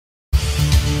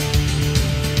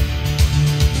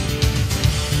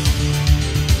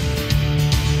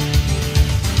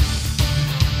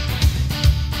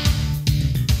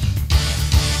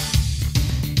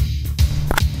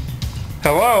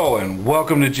Hello and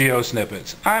welcome to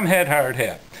GeoSnippits. I'm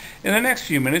HeadHardHat. In the next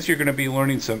few minutes you're going to be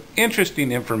learning some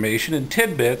interesting information and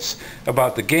tidbits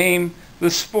about the game, the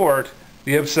sport,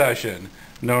 the obsession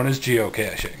known as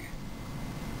geocaching.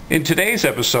 In today's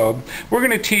episode we're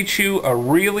going to teach you a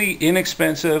really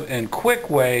inexpensive and quick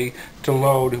way to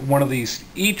load one of these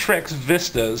Etrex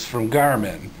Vistas from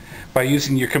Garmin by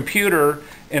using your computer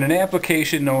in an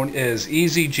application known as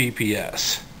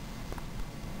EasyGPS.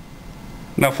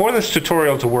 Now, for this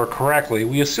tutorial to work correctly,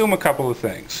 we assume a couple of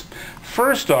things.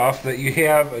 First off, that you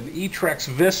have an Etrex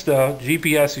Vista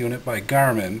GPS unit by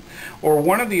Garmin or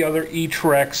one of the other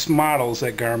Etrex models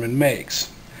that Garmin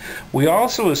makes. We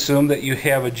also assume that you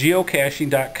have a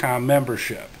geocaching.com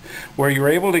membership where you're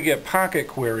able to get pocket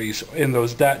queries in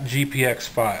those .gpx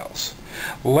files.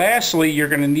 Lastly, you're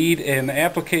going to need an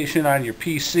application on your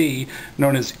PC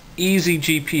known as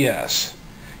EasyGPS.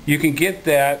 You can get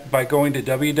that by going to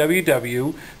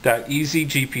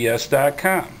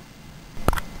www.easygps.com.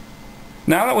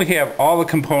 Now that we have all the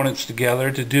components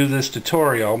together to do this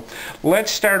tutorial,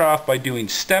 let's start off by doing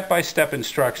step-by-step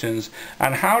instructions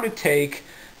on how to take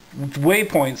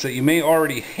waypoints that you may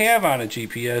already have on a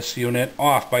GPS unit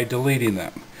off by deleting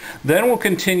them. Then we'll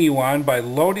continue on by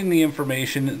loading the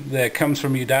information that comes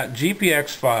from your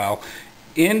 .gpx file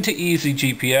into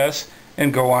EasyGPS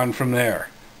and go on from there.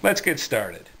 Let's get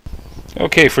started.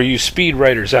 Okay, for you speed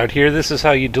writers out here, this is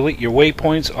how you delete your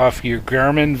waypoints off your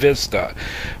Garmin Vista.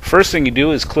 First thing you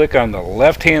do is click on the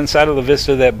left hand side of the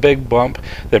Vista, that big bump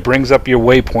that brings up your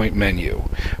waypoint menu.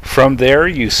 From there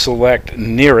you select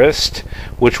nearest,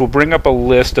 which will bring up a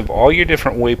list of all your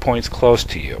different waypoints close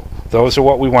to you. Those are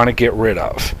what we want to get rid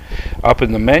of. Up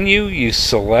in the menu you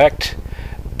select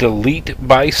delete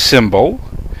by symbol,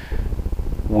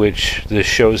 which this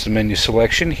shows the menu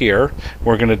selection here.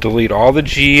 We're going to delete all the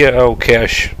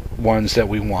geocache ones that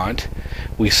we want.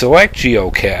 We select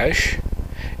geocache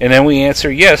and then we answer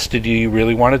yes to do you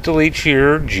really want to delete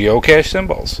your geocache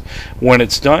symbols. When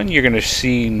it's done, you're going to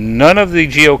see none of the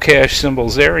geocache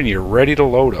symbols there and you're ready to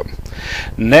load them.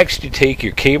 Next, you take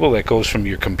your cable that goes from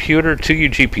your computer to your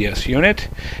GPS unit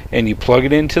and you plug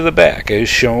it into the back as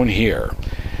shown here.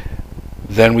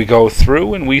 Then we go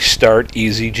through and we start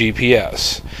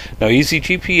EasyGPS. Now,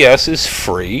 EasyGPS is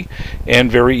free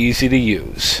and very easy to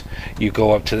use. You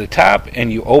go up to the top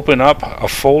and you open up a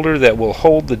folder that will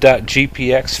hold the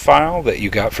 .gpx file that you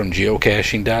got from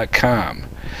geocaching.com.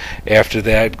 After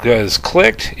that is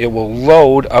clicked, it will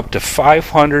load up to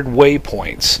 500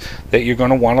 waypoints that you're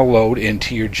going to want to load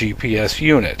into your GPS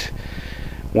unit.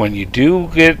 When you do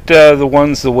get the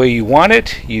ones the way you want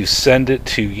it, you send it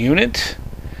to unit,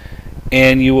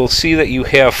 and you will see that you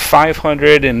have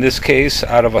 500 in this case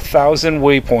out of 1,000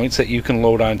 waypoints that you can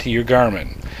load onto your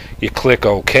Garmin. You click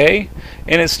OK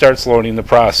and it starts loading the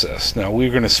process. Now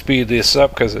we're going to speed this up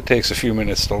because it takes a few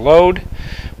minutes to load,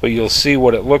 but you'll see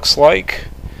what it looks like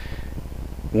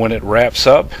when it wraps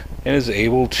up and is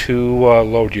able to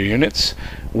load your units.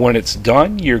 When it's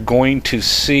done, you're going to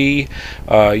see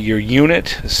your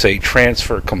unit say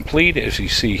transfer complete, as you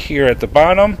see here at the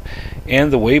bottom,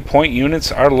 and the waypoint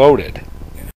units are loaded.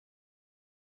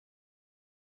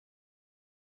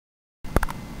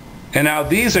 And now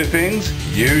these are things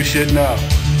you should know.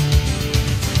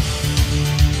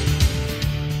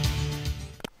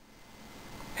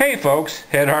 Hey folks,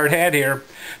 HeadHardHat here.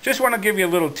 Just want to give you a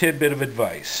little tidbit of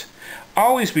advice.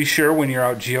 Always be sure when you're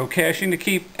out geocaching to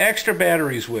keep extra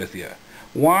batteries with you.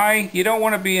 Why? You don't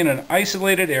want to be in an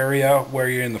isolated area where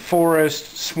you're in the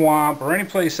forest, swamp, or any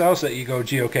place else that you go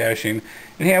geocaching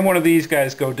and have one of these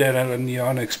guys go dead on you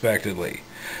unexpectedly.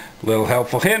 Little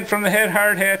helpful hint from the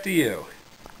HeadHardHat to you.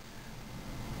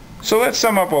 So let's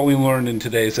sum up what we learned in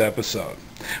today's episode.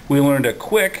 We learned a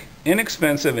quick,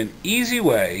 inexpensive, and easy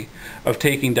way of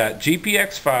taking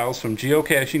 .gpx files from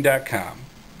geocaching.com,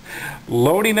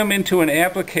 loading them into an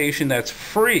application that's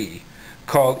free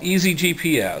called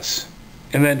EasyGPS,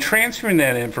 and then transferring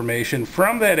that information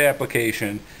from that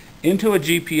application into a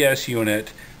GPS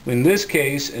unit, in this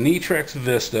case an Etrex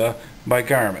Vista by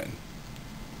Garmin.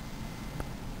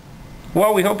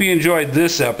 Well, we hope you enjoyed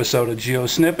this episode of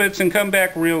GeoSnippits and come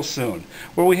back real soon,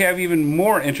 where we have even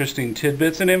more interesting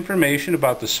tidbits and information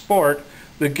about the sport,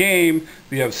 the game,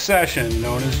 the obsession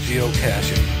known as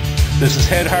geocaching. This is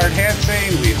HeadHardHat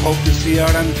saying we hope to see you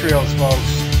out on the trails,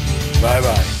 folks.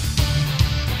 Bye-bye.